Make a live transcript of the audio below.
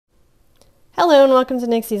Hello and welcome to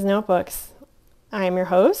Nixies Notebooks. I am your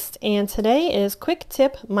host and today is Quick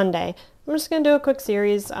Tip Monday. I'm just going to do a quick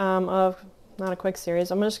series I'm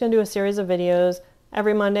just going to do a series of videos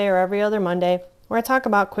every Monday or every other Monday where I talk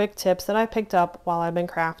about quick tips that I picked up while I've been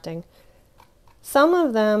crafting. Some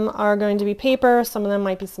of them are going to be paper, some of them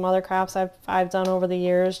might be some other crafts I've done over the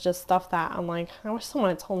years, just stuff that I'm like, I wish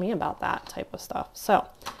someone had told me about that type of stuff. So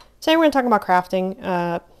today we're going to talk about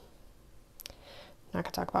crafting. Not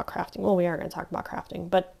going to talk about crafting. Well, we are going to talk about crafting,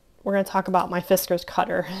 but we're going to talk about my Fiskars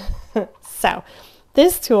cutter. So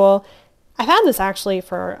this tool, I've had this actually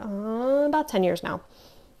for about 10 years now.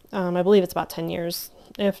 I believe it's about 10 years.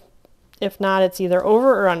 If not, it's either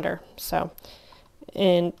over or under. So,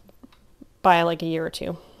 and by like a year or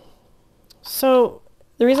two. So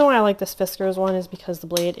the reason why I like this Fiskars one is because the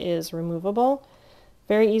blade is removable.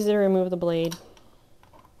 Very easy to remove the blade.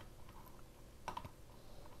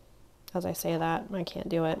 As I say that, I can't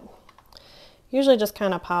do it. Usually just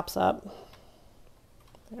kind of pops up.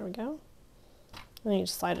 There we go. And you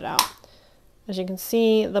just slide it out. As you can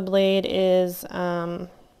see, the blade is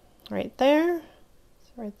right there.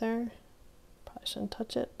 It's right there. Probably shouldn't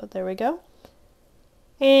touch it, but there we go.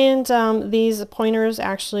 And these pointers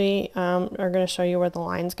actually are going to show you where the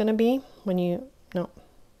line's going to be when you, no,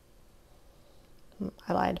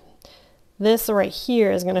 I lied. This right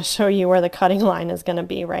here is going to show you where the cutting line is going to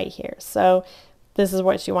be right here. So this is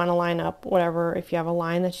what you want to line up, whatever, if you have a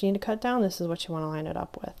line that you need to cut down, this is what you want to line it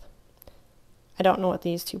up with. I don't know what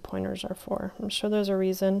these two pointers are for. I'm sure there's a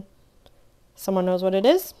reason. Someone knows what it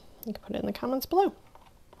is, you can put it in the comments below.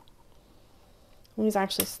 These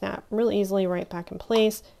actually snap really easily right back in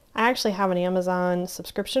place. I actually have an Amazon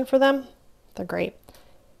subscription for them. They're great.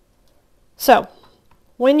 So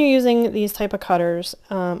when you're using these type of cutters,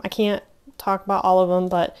 I can't talk about all of them,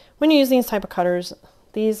 but when you use these type of cutters,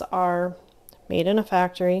 these are made in a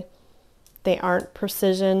factory. They aren't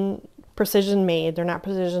precision made. They're not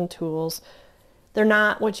precision tools. They're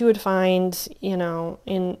not what you would find, you know,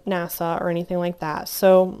 in NASA or anything like that.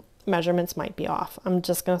 So measurements might be off. I'm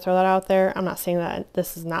just going to throw that out there. I'm not saying that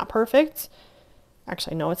this is not perfect.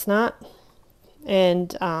 Actually, no, it's not. And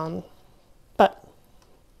but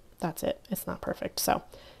that's it. It's not perfect. So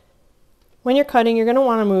when you're cutting, you're going to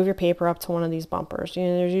want to move your paper up to one of these bumpers. You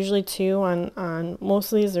know, there's usually two on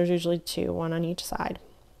most of these, there's usually two, one on each side.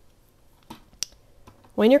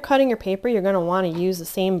 When you're cutting your paper, you're going to want to use the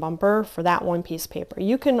same bumper for that one piece of paper.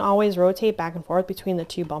 You can always rotate back and forth between the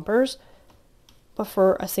two bumpers, but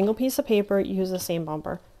for a single piece of paper, use the same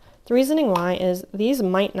bumper. The reasoning why is these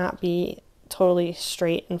might not be totally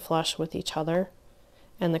straight and flush with each other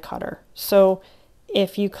and the cutter. So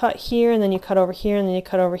if you cut here and then you cut over here and then you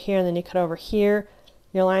cut over here and then you cut over here,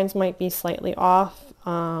 your lines might be slightly off,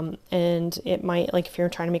 and it might, like if you're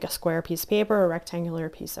trying to make a square piece of paper or a rectangular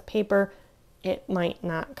piece of paper, it might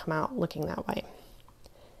not come out looking that way.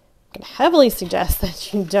 I'm going to heavily suggest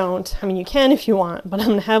that you don't. I mean, you can if you want, but I'm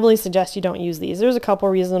going to heavily suggest you don't use these. There's a couple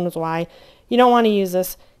reasons why you don't want to use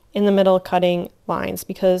this in the middle cutting lines,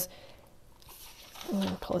 because I'm going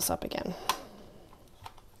to pull this up again.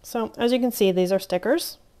 So as you can see, these are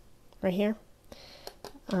stickers right here.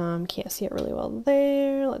 Can't see it really well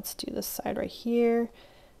there. Let's do this side right here.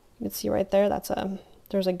 You can see right there,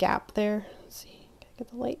 there's a gap there. Let's see, get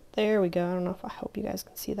the light. There we go. I don't know if, I hope you guys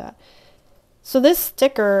can see that. So this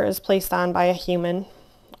sticker is placed on by a human,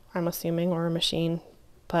 I'm assuming, or a machine.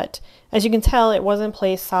 But as you can tell, it wasn't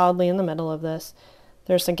placed solidly in the middle of this.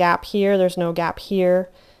 There's a gap here. There's no gap here.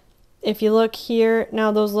 If you look here,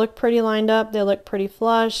 now those look pretty lined up, they look pretty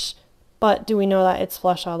flush, but do we know that it's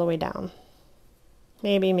flush all the way down?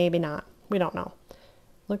 Maybe, maybe not. We don't know.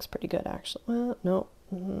 Looks pretty good actually. Well,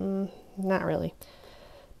 no, not really.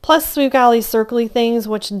 Plus we've got all these circly things,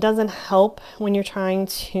 which doesn't help when you're trying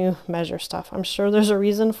to measure stuff. I'm sure there's a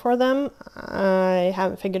reason for them. I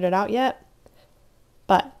haven't figured it out yet,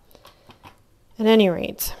 but at any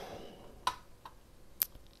rate,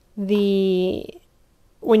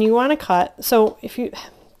 when you want to cut, so if you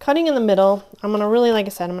cutting in the middle, I'm going to really, like I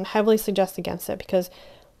said, I'm going to heavily suggest against it because,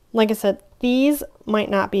 like I said, these might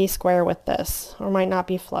not be square with this or might not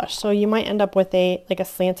be flush. So you might end up with like a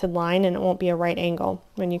slanted line and it won't be a right angle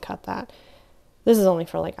when you cut that. This is only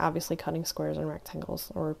for like obviously cutting squares and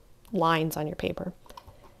rectangles or lines on your paper.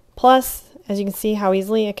 Plus, as you can see how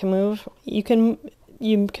easily it can move, you can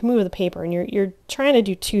move the paper, and you're trying to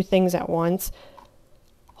do two things at once.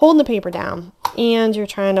 Holding the paper down and you're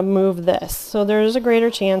trying to move this. So there's a greater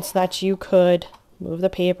chance that you could move the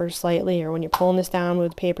paper slightly, or when you're pulling this down, move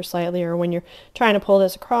the paper slightly, or when you're trying to pull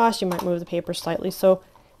this across, you might move the paper slightly. So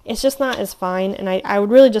it's just not as fine, and I would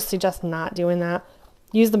really just suggest not doing that.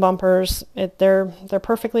 Use the bumpers. They're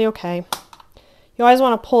perfectly okay. you always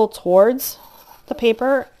want to pull towards the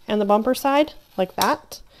paper and the bumper side like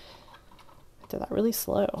that. I did that really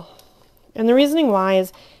slow. And the reasoning why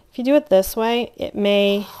is if you do it this way, it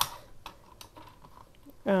may,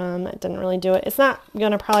 it didn't really do it. It's not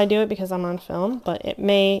going to probably do it because I'm on film, but it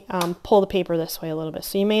may pull the paper this way a little bit.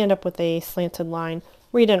 So you may end up with a slanted line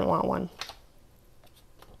where you didn't want one.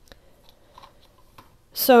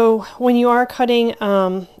 So when you are cutting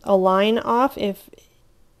a line off, if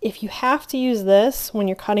you have to use this when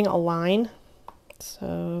you're cutting a line,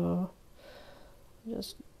 so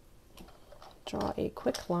just draw a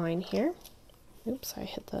quick line here. Oops, I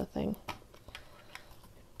hit the thing.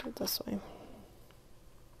 Do it this way.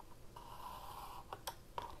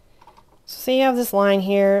 So say you have this line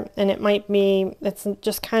here, and it might be, it's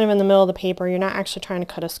just kind of in the middle of the paper. You're not actually trying to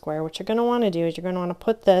cut a square. What you're going to want to do is you're going to want to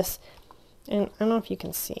put this, and I don't know if you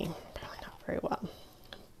can see, probably not very well,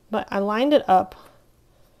 but I lined it up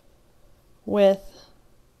with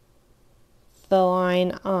the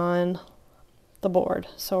line on the board.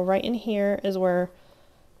 So right in here is where,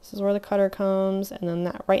 this is where the cutter comes, and then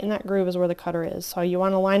that right in that groove is where the cutter is. So you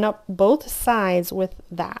want to line up both sides with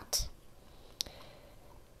that.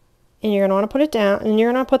 And you're going to want to put it down, and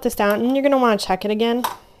you're going to put this down, and you're going to want to check it again.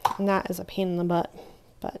 And that is a pain in the butt.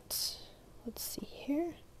 But let's see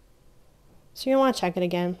here. So you're going to want to check it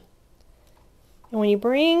again. And when you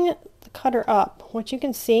bring the cutter up, what you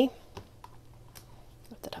can see,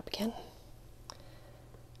 lift it up again.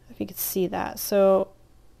 If you could see that. So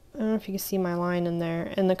I don't know if you can see my line in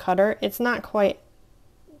there, and the cutter, it's not quite,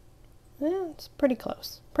 it's pretty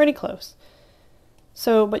close, pretty close.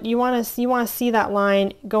 So, but you want to see that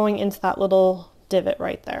line going into that little divot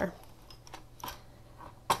right there.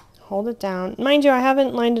 Hold it down. Mind you, I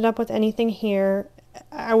haven't lined it up with anything here.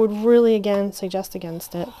 I would really, again, suggest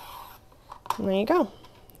against it. And there you go.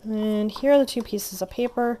 And here are the two pieces of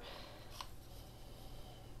paper.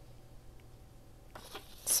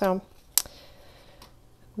 So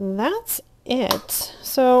that's it.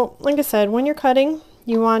 So like I said, when you're cutting,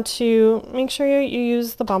 you want to make sure you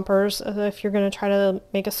use the bumpers if you're going to try to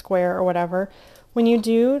make a square or whatever. When you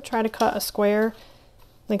do try to cut a square,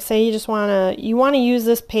 like say you just want to, use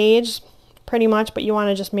this page pretty much, but you want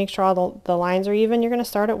to just make sure all the lines are even, you're going to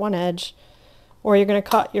start at one edge, or you're going to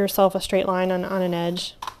cut yourself a straight line on an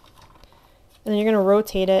edge. And then you're going to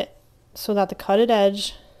rotate it so that the cutted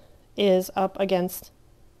edge is up against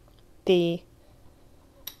the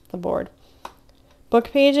board.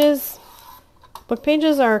 Book pages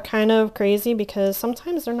are kind of crazy because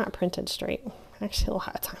sometimes they're not printed straight. Actually, a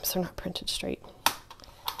lot of times they're not printed straight.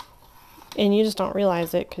 And you just don't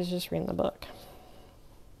realize it because you're just reading the book.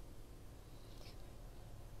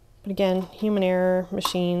 But again, human error,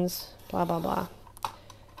 machines, blah, blah, blah.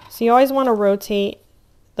 So you always want to rotate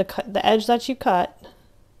the edge that you cut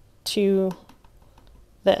to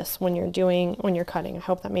this when you're cutting. I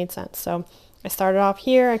hope that made sense. So I started off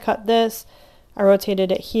here, I cut this, I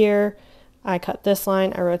rotated it here, I cut this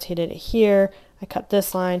line, I rotated it here, I cut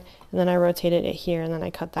this line, and then I rotated it here, and then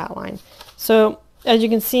I cut that line. So as you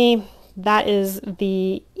can see, that is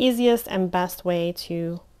the easiest and best way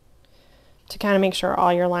to kind of make sure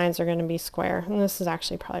all your lines are going to be square. And this is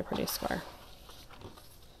actually probably pretty square.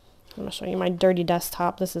 I'm going to show you my dirty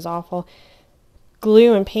desktop. This is awful.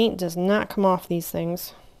 Glue and paint does not come off these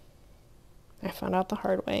things. I found out the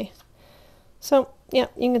hard way. So yeah,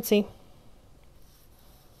 you can see.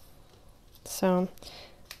 So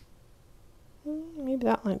maybe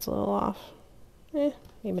that line's a little off.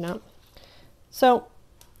 Maybe not. So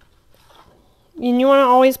you want to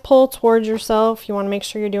always pull towards yourself. You want to make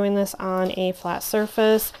sure you're doing this on a flat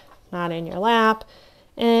surface, not in your lap.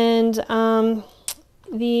 And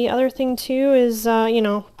the other thing too is,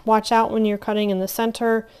 watch out when you're cutting in the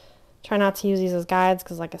center. Try not to use these as guides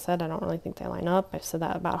because, like I said, I don't really think they line up. I've said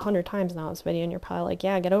that about 100 times now in this video, and you're probably like,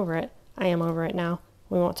 yeah, get over it. I am over it now.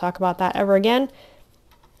 We won't talk about that ever again.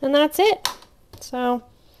 And that's it. So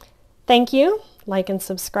thank you. Like and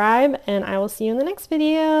subscribe, and I will see you in the next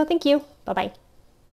video. Thank you. Bye-bye.